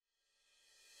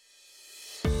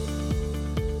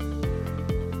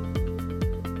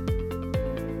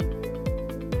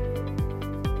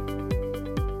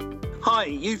Hi,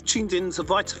 you've tuned in to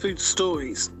VitaFood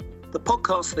Stories, the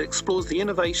podcast that explores the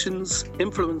innovations,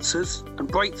 influences, and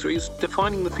breakthroughs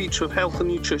defining the future of health and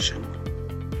nutrition.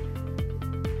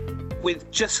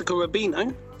 With Jessica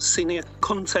Rubino, Senior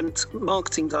Content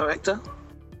Marketing Director.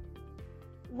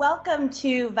 Welcome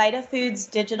to VitaFood's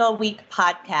Digital Week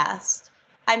podcast.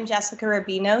 I'm Jessica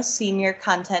Rubino, Senior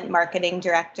Content Marketing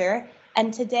Director,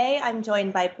 and today I'm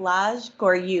joined by Blaž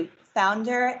Gorjup,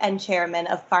 founder and chairman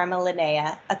of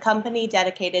PharmaLinea, a company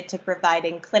dedicated to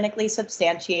providing clinically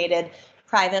substantiated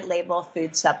private label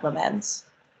food supplements.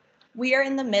 We are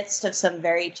in the midst of some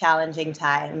very challenging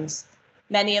times.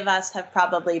 Many of us have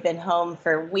probably been home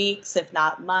for weeks, if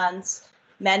not months.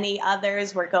 Many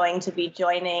others were going to be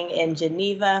joining in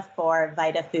Geneva for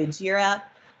VitaFoods Europe,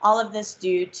 all of this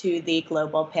due to the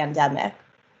global pandemic.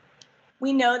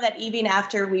 We know that even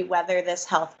after we weather this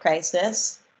health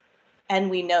crisis, and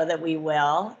we know that we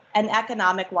will, an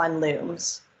economic one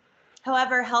looms.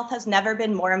 However, health has never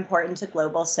been more important to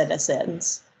global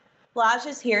citizens. Blaž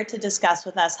is here to discuss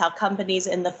with us how companies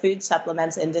in the food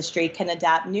supplements industry can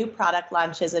adapt new product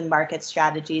launches and market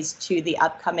strategies to the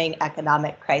upcoming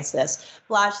economic crisis.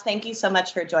 Blaž, thank you so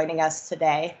much for joining us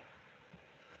today.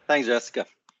 Thanks, Jessica.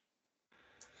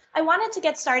 I wanted to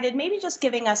get started, maybe just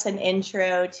giving us an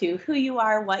intro to who you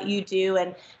are, what you do,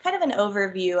 and kind of an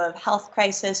overview of health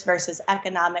crisis versus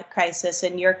economic crisis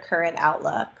and your current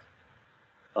outlook.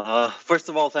 First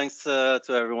of all, thanks to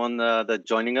everyone that's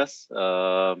joining us.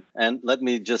 And let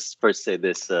me just first say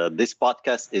this. This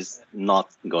podcast is not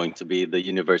going to be the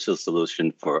universal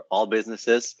solution for all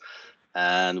businesses,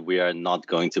 and we are not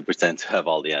going to pretend to have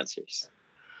all the answers.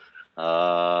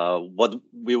 What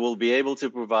we will be able to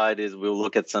provide is we'll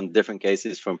look at some different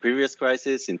cases from previous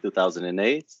crises in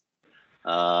 2008,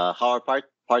 how our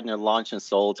partner launched and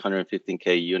sold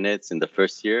 115K units in the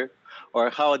first year,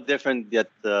 or how a different yet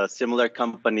similar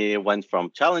company went from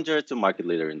challenger to market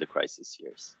leader in the crisis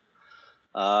years.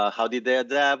 How did they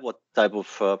adapt? What type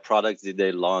of products did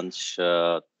they launch?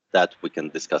 That we can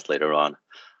discuss later on.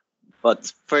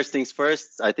 But first things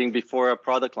first, I think before a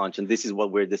product launch, and this is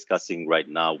what we're discussing right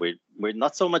now, we're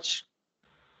not so much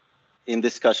in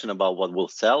discussion about what will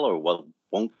sell or what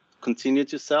won't continue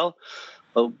to sell,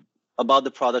 but about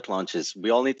the product launches. We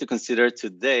all need to consider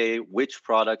today which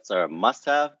products are a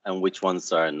must-have and which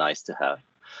ones are nice to have.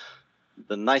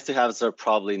 The nice to haves are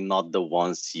probably not the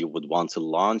ones you would want to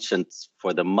launch. And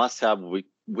for the must-have,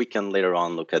 we can later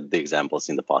on look at the examples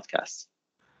in the podcast.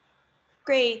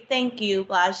 Great, thank you,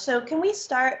 Blaž. So can we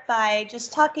start by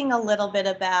just talking a little bit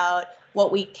about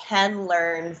what we can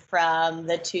learn from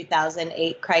the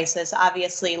 2008 crisis,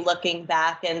 obviously looking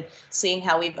back and seeing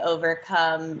how we've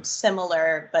overcome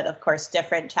similar, but of course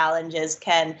different challenges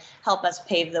can help us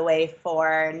pave the way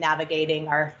for navigating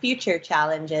our future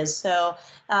challenges. So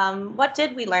what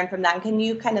did we learn from that? And can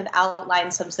you kind of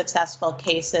outline some successful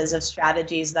cases of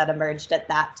strategies that emerged at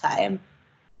that time?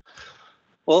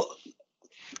 Well,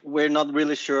 we're not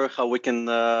really sure how we can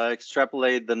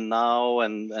extrapolate the now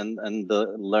and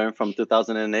learn from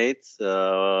 2008.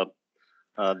 There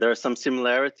are some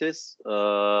similarities,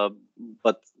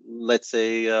 but let's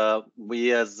say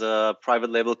we as a private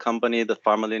label company, the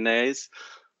PharmaLinea,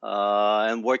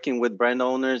 and working with brand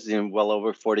owners in well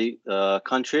over 40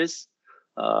 countries,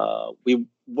 we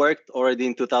worked already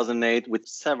in 2008 with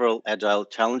several agile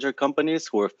challenger companies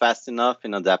who were fast enough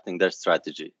in adapting their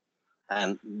strategy.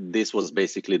 And this was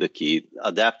basically the key,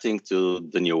 adapting to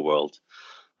the new world.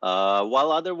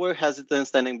 While others were hesitant,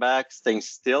 standing back, staying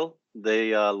still,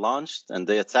 they launched and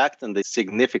they attacked and they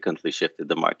significantly shifted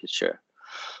the market share.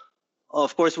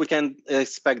 Of course, we can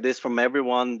expect this from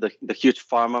everyone. The huge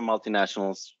pharma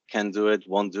multinationals can do it,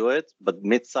 won't do it, but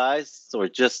mid-sized or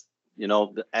just,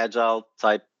 the agile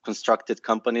type constructed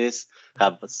companies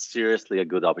have seriously a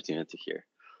good opportunity here.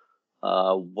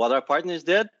 What our partners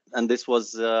did, and this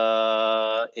was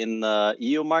in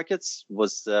EU markets,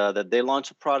 was that they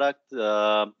launched a product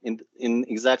in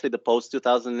exactly the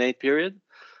post-2008 period.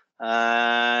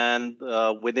 And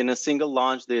within a single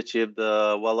launch, they achieved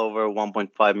well over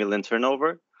 1.5 million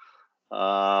turnover.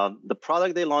 The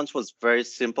product they launched was very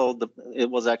simple.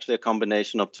 It was actually a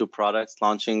combination of two products,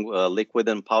 launching liquid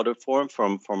and powder form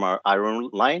from our iron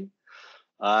line.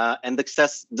 And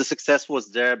the success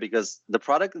was there because the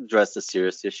product addressed a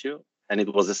serious issue and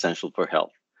it was essential for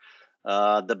health.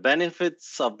 The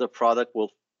benefits of the product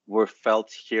were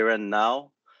felt here and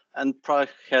now, and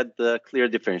product had clear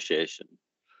differentiation.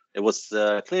 It was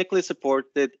clinically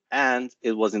supported and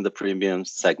it was in the premium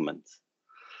segment.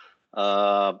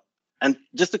 And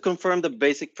just to confirm the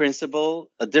basic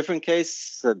principle, a different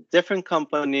case, a different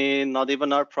company, not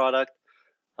even our product,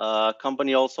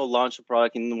 company also launched a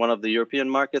product in one of the European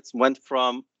markets, went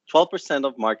from 12%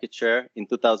 of market share in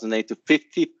 2008 to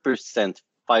 50%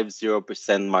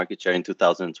 market share in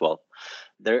 2012.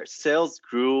 Their sales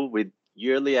grew with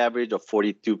yearly average of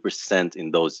 42%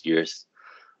 in those years.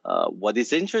 What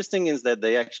is interesting is that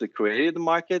they actually created the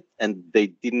market and they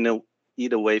didn't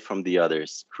eat away from the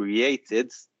others,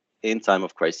 created in time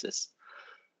of crisis.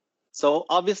 So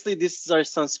obviously, these are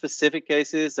some specific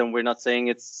cases, and we're not saying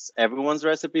it's everyone's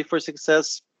recipe for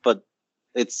success, but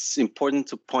it's important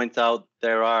to point out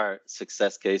there are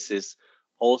success cases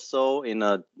also in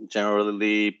a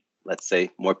generally, let's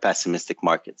say, more pessimistic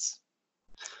markets.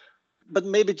 But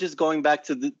maybe just going back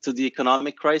to the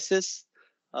economic crisis,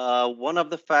 one of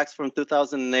the facts from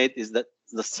 2008 is that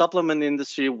the supplement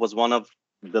industry was one of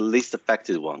the least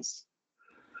affected ones.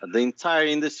 The entire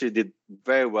industry did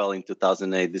very well in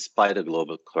 2008, despite a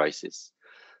global crisis.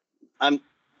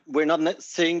 We're not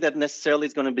saying that necessarily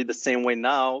it's going to be the same way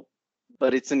now,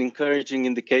 but it's an encouraging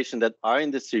indication that our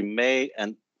industry may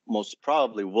and most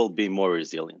probably will be more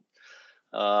resilient.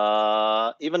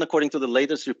 Even according to the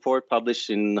latest report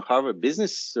published in Harvard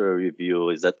Business Review,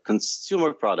 is that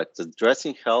consumer products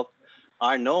addressing health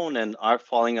are known and are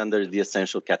falling under the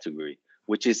essential category,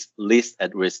 which is least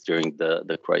at risk during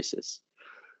the crisis.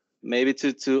 Maybe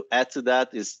to add to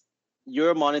that is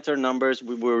Euromonitor numbers.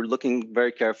 We were looking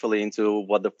very carefully into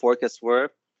what the forecasts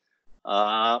were.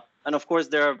 And of course,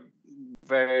 there are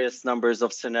various numbers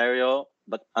of scenario,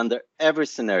 but under every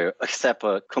scenario, except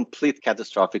a complete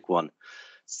catastrophic one,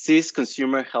 sees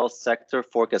consumer health sector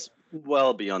forecast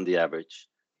well beyond the average,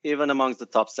 even amongst the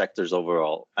top sectors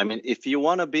overall. I mean, if you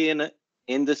want to be in an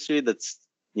industry that's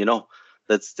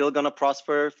still going to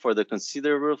prosper for the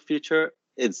considerable future,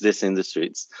 it's this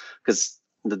industry. Because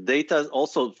the data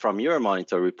also from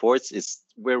Euromonitor reports is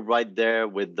we're right there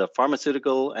with the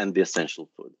pharmaceutical and the essential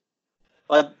food.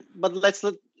 But let's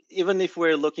look, even if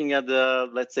we're looking at the,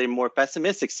 let's say, more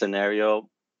pessimistic scenario,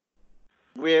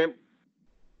 we're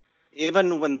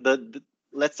even when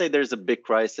let's say there's a big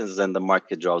crisis and the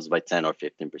market drops by 10 or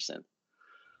 15%.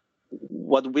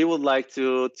 What we would like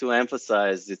to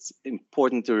emphasize, it's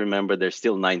important to remember there's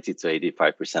still 90 to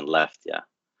 85% left. Yeah.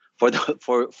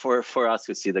 For us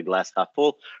to see the glass half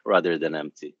full rather than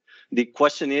empty. The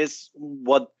question is,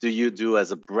 what do you do as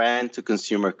a brand to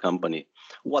consumer company?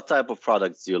 What type of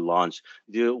products do you launch?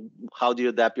 How do you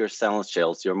adapt your sales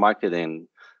channels, your marketing?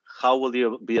 How will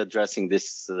you be addressing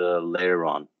this later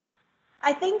on?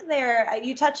 I think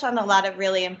you touched on a lot of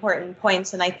really important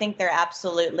points, and I think there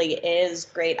absolutely is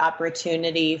great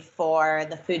opportunity for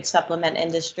the food supplement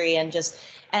industry and just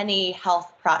any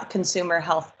consumer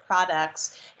health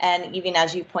products. And even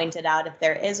as you pointed out, if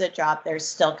there is a drop, there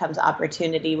still comes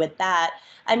opportunity with that.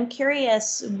 I'm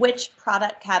curious, which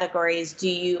product categories do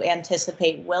you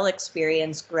anticipate will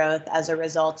experience growth as a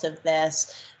result of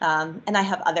this? And I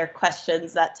have other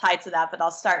questions that tie to that, but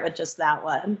I'll start with just that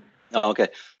one. Okay.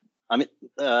 I mean,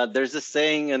 there's a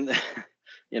saying, and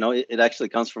it actually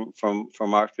comes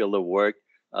from our field of work.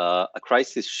 A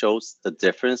crisis shows the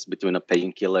difference between a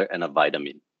painkiller and a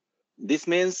vitamin. This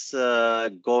means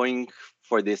going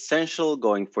for the essential,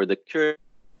 going for the cure,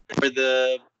 for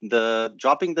the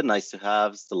dropping the nice to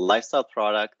haves, the lifestyle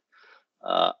product,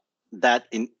 that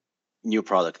in new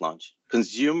product launch.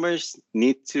 Consumers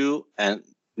need to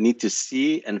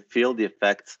see and feel the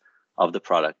effect of the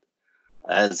product,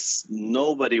 as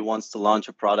nobody wants to launch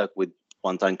a product with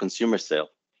one-time consumer sale.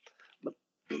 But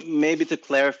maybe to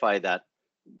clarify that,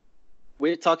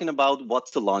 we're talking about what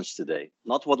to launch today,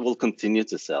 not what will continue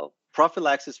to sell.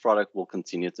 Prophylaxis product will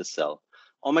continue to sell.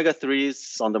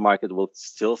 Omega-3s on the market will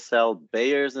still sell.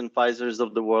 Bayers and Pfizers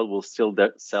of the world will still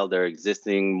sell their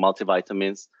existing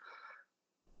multivitamins.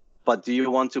 But do you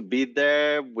want to be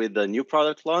there with a new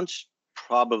product launch?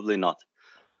 Probably not.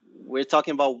 We're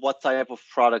talking about what type of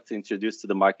product to introduce to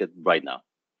the market right now.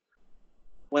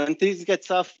 When things get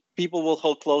tough, people will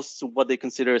hold close to what they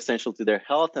consider essential to their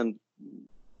health and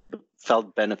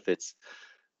felt benefits.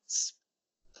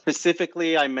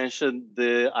 Specifically, I mentioned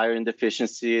the iron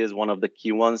deficiency is one of the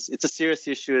key ones. It's a serious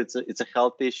issue. It's a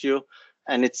health issue,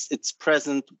 and it's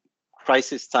present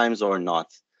crisis times or not.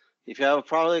 If you have a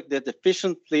product that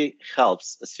efficiently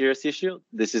helps a serious issue,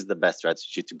 this is the best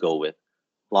strategy to go with.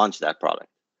 Launch that product.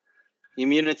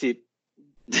 Immunity,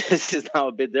 this is now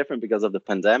a bit different because of the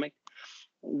pandemic.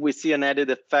 We see an added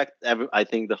effect. I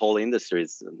think the whole industry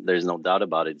there's no doubt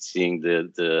about it, seeing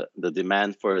the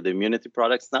demand for the immunity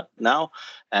products now,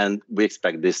 and we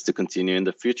expect this to continue in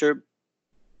the future.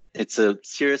 It's a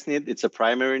serious need. It's a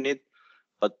primary need,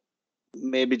 but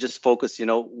maybe just focus,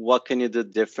 what can you do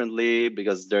differently?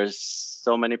 Because there's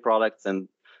so many products and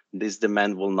this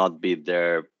demand will not be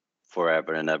there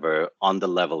forever and ever on the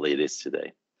level it is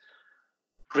today.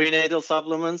 Prenatal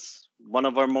supplements, one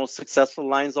of our most successful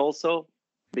lines also,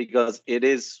 because it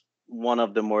is one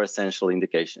of the more essential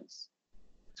indications.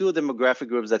 Two demographic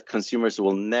groups that consumers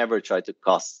will never try to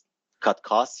cut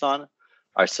costs on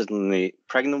are certainly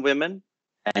pregnant women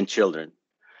and children.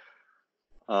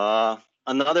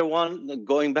 Another one,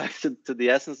 going back to the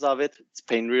essence of it, it's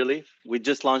pain relief. We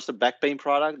just launched a back pain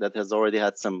product that has already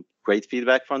had some great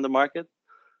feedback from the market.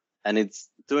 And it's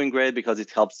doing great because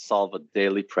it helps solve a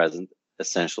daily present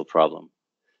essential problem.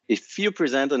 If you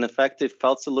present an effective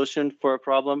felt solution for a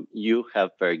problem, you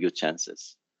have very good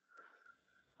chances.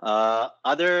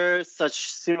 Other such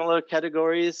similar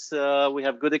categories, we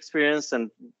have good experience and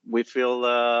we feel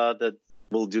that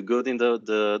will do good in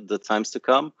the times to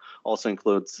come. Also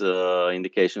includes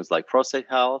indications like prostate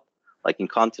health, like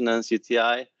incontinence,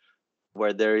 UTI,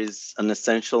 where there is an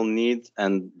essential need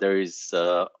and there is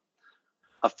a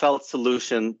felt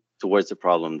solution towards the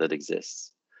problem that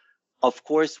exists. Of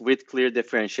course, with clear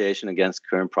differentiation against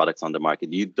current products on the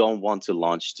market. You don't want to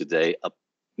launch today a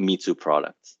Me Too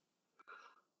product.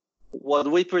 What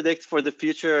we predict for the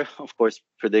future, of course,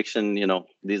 prediction,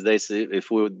 these days,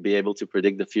 if we would be able to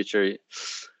predict the future,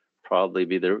 probably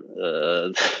be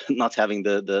not having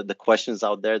the questions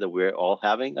out there that we're all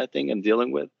having, I think, and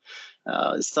dealing with.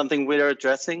 It's something we are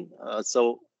addressing.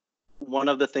 So one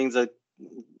of the things that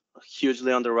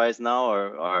hugely on the rise now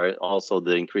are also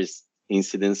the increased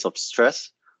incidence of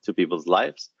stress to people's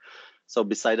lives. So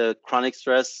beside the chronic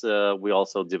stress, we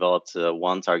also developed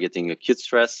one targeting acute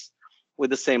stress, with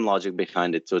the same logic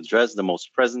behind it to address the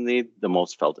most present need, the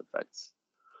most felt effects.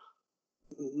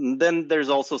 Then there's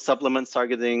also supplements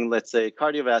targeting, let's say,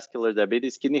 cardiovascular,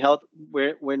 diabetes, kidney health.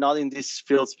 We're not in this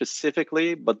field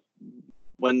specifically, but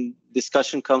when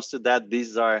discussion comes to that,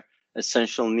 these are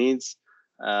essential needs.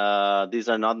 These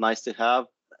are not nice to have,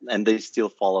 and they still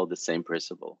follow the same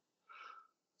principle.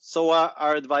 So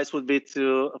our advice would be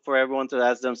for everyone to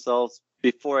ask themselves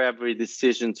before every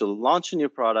decision to launch a new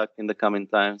product in the coming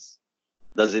times,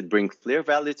 does it bring clear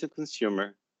value to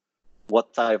consumer?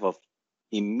 What type of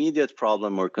immediate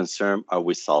problem or concern are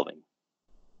we solving?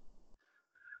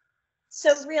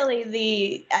 So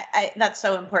really, that's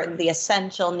so important. The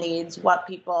essential needs, what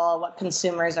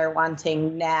consumers are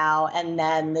wanting now, and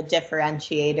then the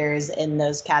differentiators in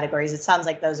those categories. It sounds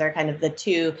like those are kind of the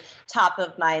two top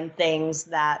of mind things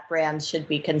that brands should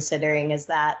be considering. Is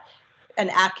that an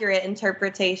accurate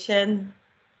interpretation?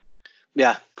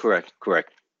 Yeah, correct.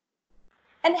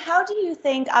 And how do you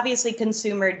think, obviously,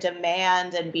 consumer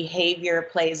demand and behavior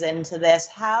plays into this?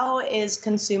 How is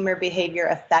consumer behavior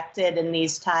affected in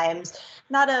these times,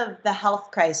 not of the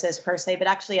health crisis per se, but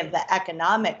actually of the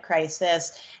economic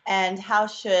crisis? And how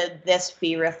should this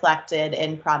be reflected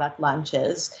in product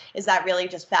launches? Is that really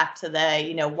just back to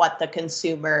what the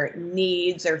consumer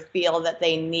needs or feel that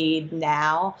they need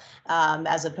now,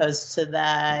 as opposed to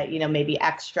the, maybe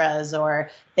extras or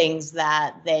things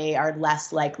that they are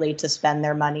less likely to spend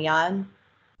their money on?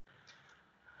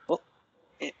 Well,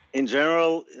 in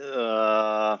general,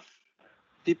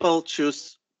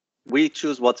 we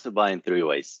choose what to buy in three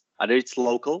ways. Either it's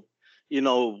local,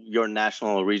 your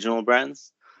national or regional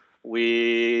brands.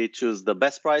 We choose the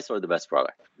best price or the best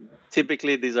product.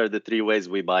 Typically, these are the three ways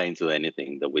we buy into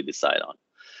anything that we decide on.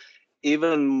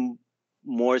 Even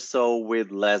more so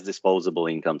with less disposable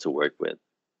income to work with.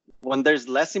 When there's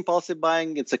less impulsive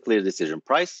buying, it's a clear decision.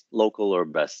 Price, local or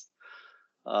best.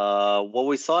 What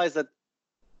we saw is that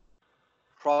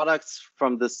products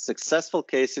from the successful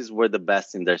cases were the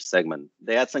best in their segment.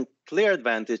 They had some clear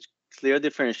advantage, clear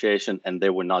differentiation, and they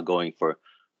were not going for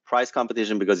price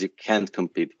competition because you can't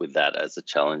compete with that as a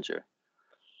challenger.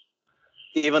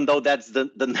 Even though that's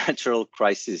the natural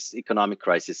economic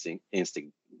crisis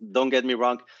instinct. Don't get me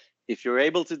wrong. If you're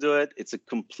able to do it, it's a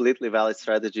completely valid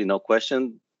strategy, no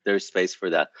question. There's space for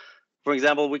that. For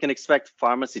example, we can expect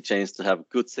pharmacy chains to have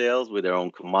good sales with their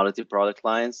own commodity product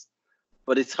lines,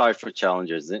 but it's hard for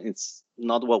challengers. It's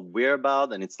not what we're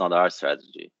about, and it's not our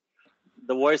strategy.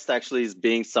 The worst actually is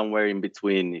being somewhere in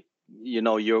between. You're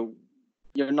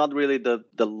not really the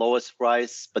lowest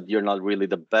price, but you're not really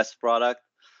the best product.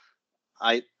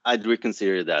 I'd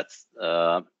reconsider that.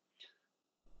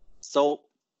 So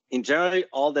in general,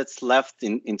 all that's left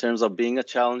in terms of being a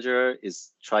challenger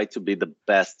is try to be the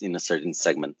best in a certain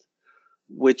segment,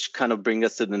 which kind of brings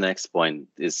us to the next point.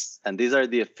 And these are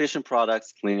the efficient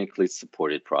products, clinically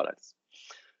supported products.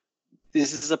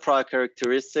 This is a product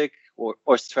characteristic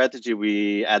or strategy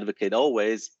we advocate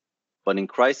always, but in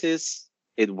crisis,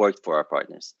 it worked for our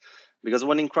partners. Because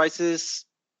when in crisis,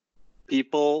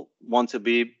 people want to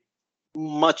be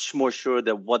much more sure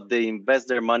that what they invest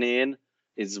their money in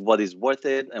is what is worth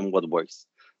it and what works.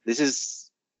 This is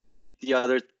the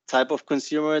other type of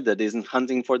consumer that isn't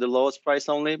hunting for the lowest price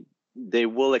only. They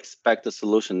will expect a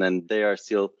solution, and they are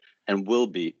still and will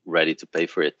be ready to pay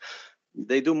for it.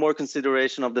 They do more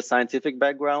consideration of the scientific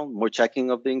background, more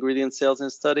checking of the ingredient sales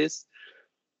and studies.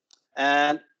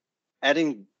 And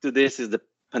adding to this is the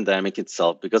pandemic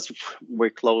itself, because we're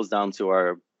closed down to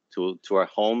our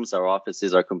homes, our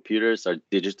offices, our computers, our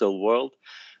digital world.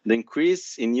 The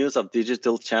increase in use of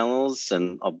digital channels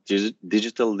and of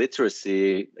digital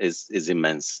literacy is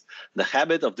immense. The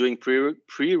habit of doing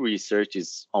pre-research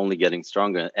is only getting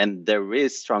stronger, and there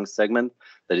is strong segment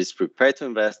that is prepared to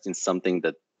invest in something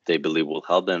that they believe will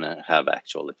help them and have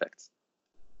actual effects.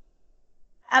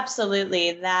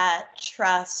 Absolutely. That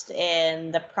trust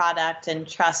in the product and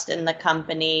trust in the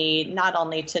company, not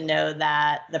only to know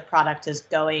that the product is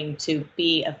going to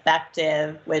be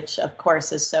effective, which of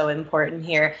course is so important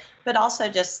here, but also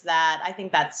just that, I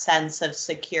think that sense of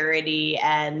security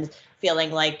and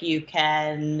feeling like you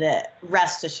can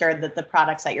rest assured that the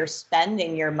products that you're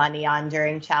spending your money on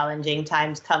during challenging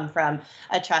times come from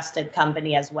a trusted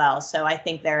company as well. So I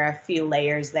think there are a few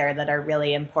layers there that are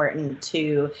really important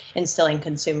to instilling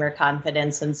consumer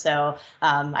confidence. And so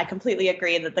I completely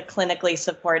agree that the clinically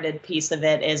supported piece of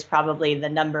it is probably the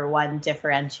number one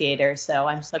differentiator. So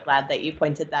I'm so glad that you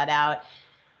pointed that out.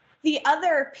 The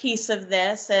other piece of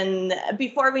this, and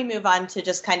before we move on to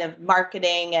just kind of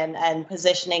marketing and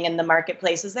positioning in the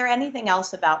marketplace, is there anything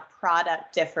else about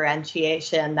product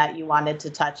differentiation that you wanted to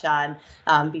touch on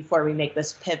before we make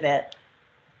this pivot?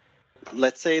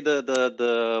 Let's say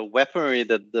the weaponry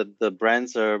that the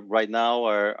brands are right now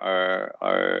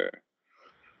are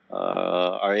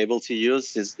able to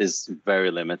use is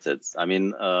very limited. I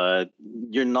mean,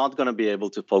 you're not going to be able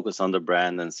to focus on the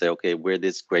brand and say, okay, we're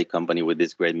this great company with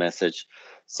this great message.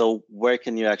 So where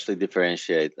can you actually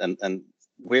differentiate? And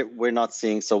we're not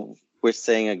seeing. So we're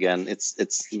saying again,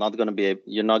 it's not going to be.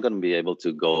 You're not going to be able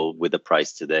to go with the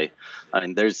price today. I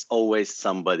mean, there's always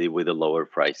somebody with a lower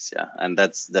price, yeah, and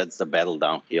that's the battle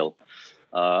downhill,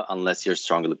 unless you're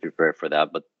strongly prepared for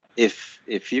that. But if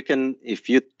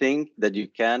you think that you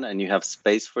can and you have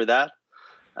space for that,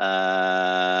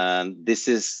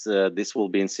 this will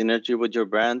be in synergy with your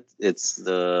brand. It's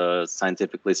the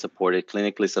scientifically supported,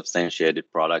 clinically substantiated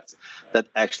products that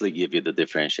actually give you the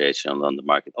differentiation on the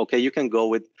market. Okay, you can go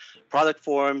with product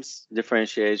forms,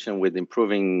 differentiation with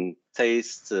improving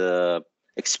taste,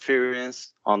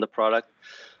 experience on the product.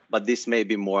 But this may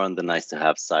be more on the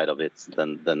nice-to-have side of it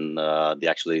than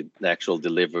the actual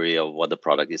delivery of what the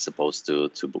product is supposed to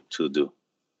do.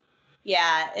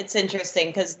 Yeah, it's interesting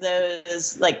because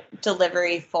those like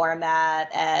delivery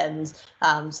format and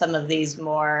some of these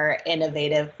more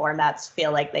innovative formats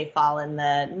feel like they fall in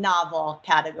the novel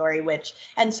category,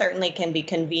 and certainly can be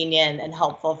convenient and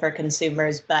helpful for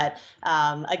consumers. But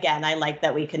again, I like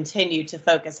that we continue to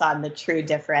focus on the true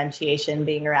differentiation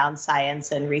being around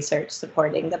science and research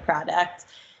supporting the product.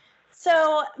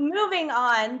 So moving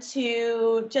on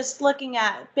to just looking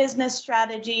at business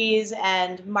strategies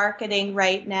and marketing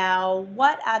right now,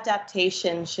 what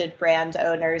adaptations should brand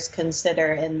owners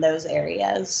consider in those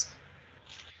areas?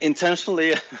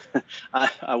 Intentionally,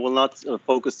 I will not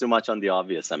focus too much on the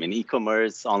obvious. I mean,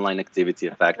 e-commerce, online activity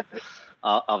effect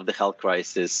of the health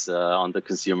crisis on the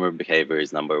consumer behavior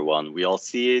is number one. We all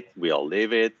see it. We all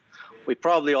live it. We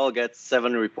probably all get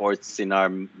 7 reports in our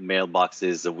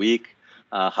mailboxes a week.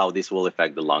 How this will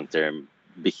affect the long-term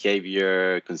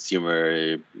behavior,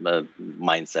 consumer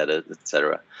mindset,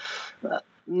 etc.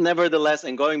 Nevertheless,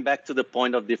 and going back to the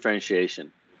point of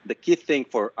differentiation, the key thing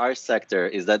for our sector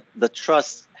is that the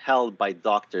trust held by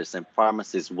doctors and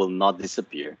pharmacists will not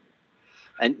disappear.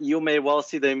 And you may well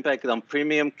see the impact on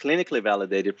premium clinically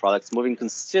validated products moving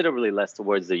considerably less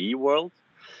towards the e-world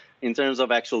in terms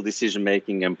of actual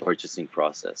decision-making and purchasing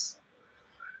process.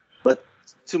 But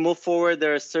to move forward,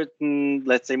 there are certain,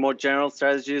 let's say, more general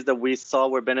strategies that we saw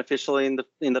were beneficial in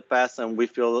the past, and we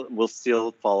feel will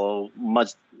still follow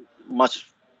much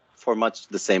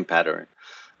the same pattern.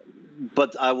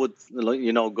 But I would,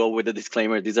 go with the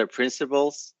disclaimer: these are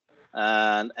principles,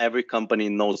 and every company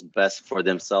knows best for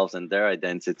themselves and their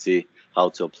identity how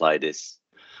to apply this.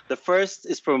 The first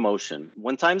is promotion.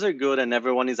 When times are good and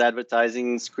everyone is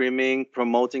advertising, screaming,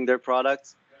 promoting their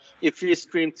products, if you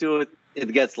scream to it,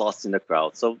 it gets lost in the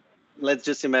crowd. So let's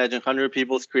just imagine 100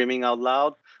 people screaming out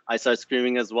loud. I start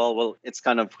screaming as well. Well, it's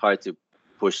kind of hard to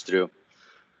push through.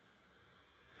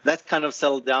 That kind of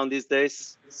settled down these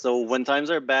days. So when times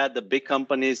are bad, the big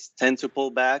companies tend to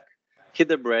pull back, hit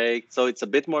the brake. So it's a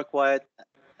bit more quiet,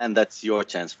 and that's your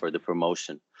chance for the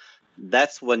promotion.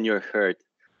 That's when you're hurt.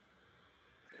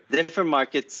 Different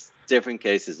markets, different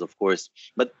cases, of course.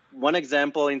 But one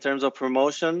example in terms of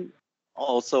promotion,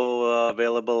 also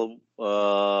available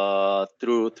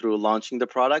through launching the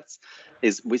products,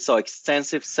 is we saw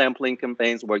extensive sampling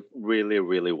campaigns work really,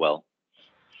 really well.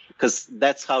 Because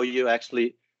that's how you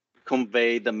actually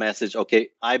convey the message. Okay,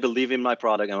 I believe in my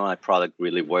product and my product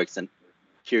really works. And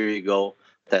here you go,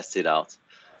 test it out.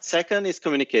 Second is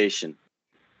communication.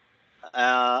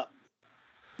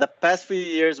 The past few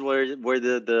years were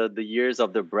the years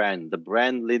of the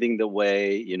brand leading the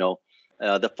way.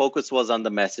 The focus was on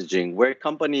the messaging. We're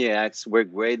company X, we're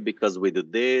great because we do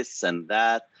this and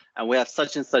that, and we have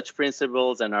such and such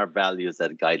principles and our values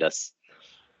that guide us.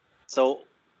 So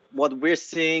what we're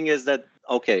seeing is that,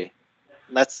 okay,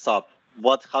 let's stop.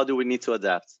 How do we need to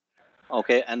adapt?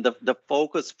 Okay, and the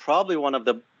focus, probably one of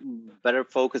the better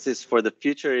focuses for the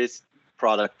future, is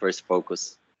product first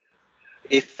focus.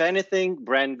 If anything,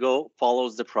 brand go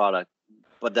follows the product,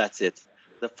 but that's it.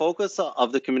 The focus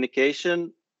of the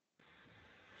communication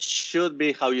should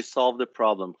be how you solve the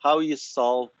problem, how you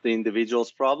solve the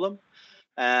individual's problem.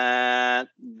 And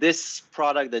this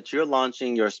product that you're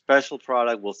launching, your special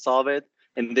product, will solve it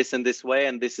in this and this way.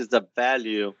 And this is the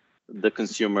value the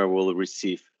consumer will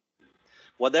receive.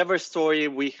 Whatever story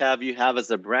you have as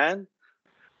a brand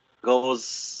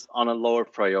goes on a lower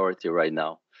priority right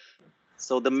now.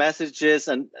 So the message is,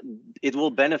 and it will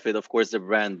benefit, of course, the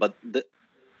brand, but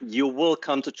you will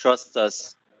come to trust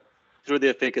us through the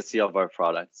efficacy of our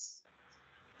products.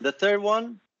 The third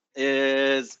one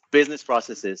is business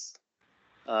processes.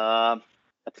 A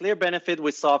clear benefit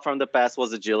we saw from the past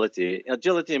was agility.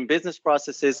 Agility in business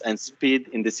processes and speed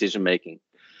in decision-making.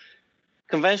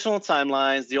 Conventional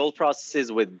timelines, the old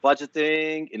processes with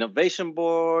budgeting, innovation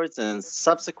boards, and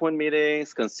subsequent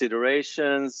meetings,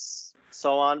 considerations,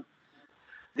 so on.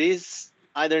 These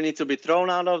either need to be thrown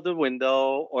out of the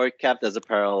window or kept as a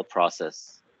parallel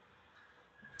process.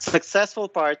 Successful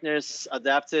partners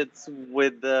adapted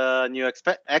with the new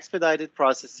expedited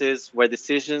processes where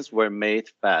decisions were made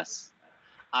fast.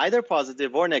 Either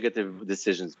positive or negative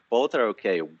decisions, both are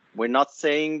okay. We're not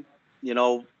saying,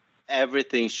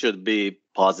 everything should be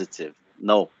positive.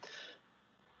 No.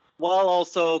 While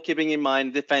also keeping in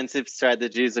mind defensive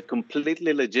strategy is a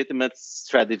completely legitimate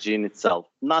strategy in itself.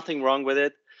 Nothing wrong with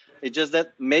it. It's just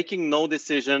that making no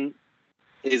decision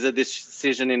is a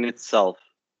decision in itself.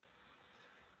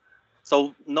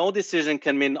 So no decision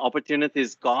can mean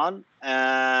opportunities gone,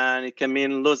 and it can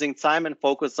mean losing time and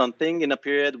focus on things in a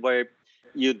period where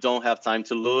you don't have time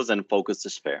to lose and focus to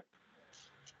spare.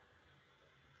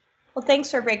 Well,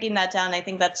 thanks for breaking that down. I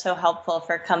think that's so helpful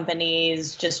for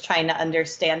companies just trying to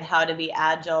understand how to be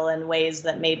agile in ways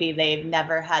that maybe they've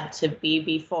never had to be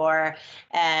before,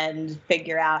 and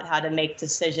figure out how to make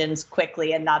decisions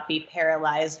quickly and not be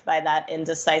paralyzed by that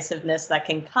indecisiveness that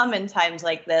can come in times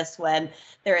like this when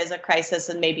there is a crisis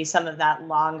and maybe some of that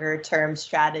longer term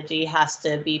strategy has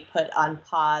to be put on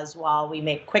pause while we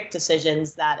make quick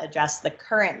decisions that address the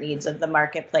current needs of the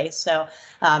marketplace. So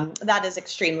that is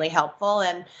extremely helpful.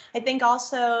 And I think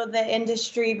also the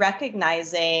industry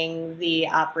recognizing the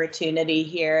opportunity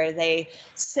here. They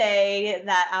say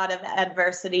that out of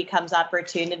adversity comes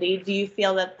opportunity. Do you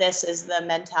feel that this is the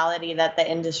mentality that the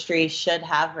industry should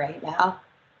have right now?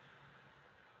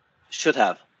 Should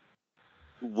have.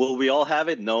 Will we all have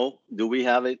it? No. Do we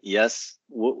have it? Yes.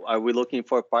 Are we looking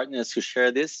for partners who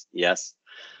share this? Yes.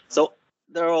 So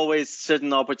there are always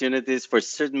certain opportunities for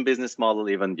certain business model,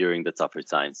 even during the tougher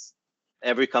times.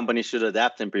 Every company should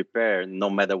adapt and prepare,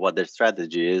 no matter what their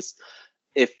strategy is.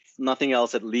 If nothing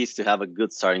else, at least to have a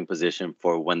good starting position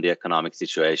for when the economic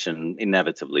situation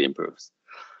inevitably improves.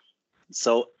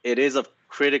 So it is of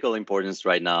critical importance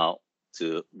right now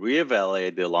to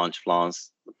reevaluate the launch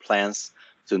plans,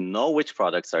 to know which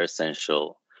products are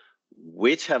essential,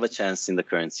 which have a chance in the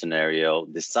current scenario,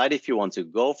 decide if you want to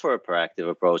go for a proactive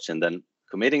approach, and then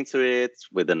committing to it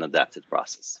with an adapted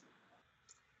process.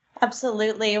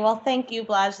 Absolutely. Well, thank you,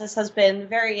 Blaž. This has been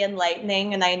very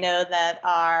enlightening, and I know that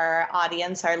our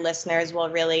audience, our listeners, will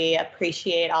really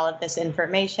appreciate all of this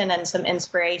information and some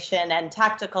inspiration and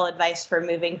tactical advice for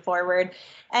moving forward.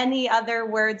 Any other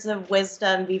words of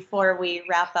wisdom before we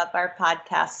wrap up our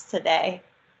podcast today?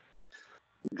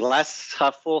 Glass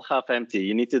half full, half empty.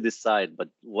 You need to decide, but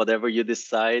whatever you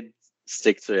decide,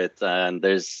 stick to it. And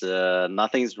there's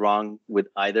nothing's wrong with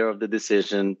either of the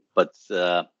decision, but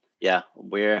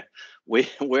we're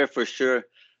for sure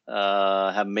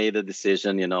have made a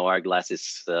decision. Our glass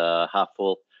is half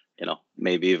full,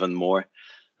 maybe even more,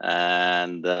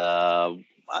 and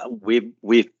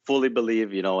we fully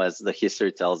believe, as the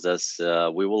history tells us,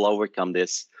 we will overcome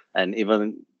this. And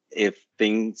even if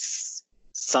things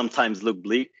sometimes look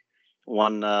bleak.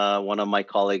 One of my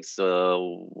colleagues,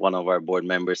 one of our board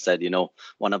members said,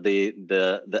 one of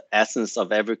the essence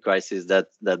of every crisis that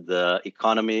the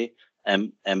economy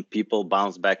and people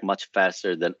bounce back much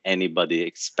faster than anybody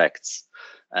expects.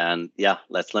 And yeah,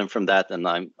 let's learn from that. And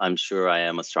I'm sure I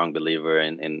am a strong believer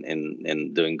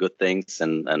in doing good things,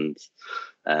 and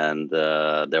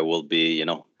there will be,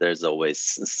 there's always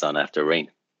sun after rain.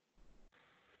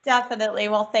 Definitely.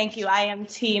 Well, thank you. I am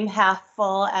team half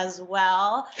full as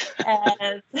well.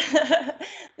 And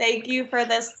thank you for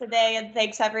this today. And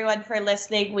thanks everyone for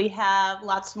listening. We have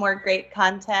lots more great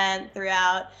content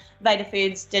throughout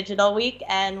VitaFoods Digital Week,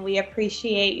 and we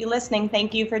appreciate you listening.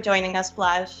 Thank you for joining us,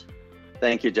 Blaž.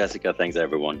 Thank you, Jessica. Thanks,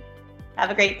 everyone. Have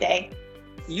a great day.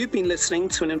 You've been listening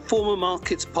to an Informa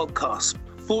Markets podcast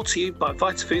brought to you by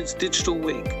VitaFoods Digital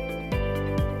Week.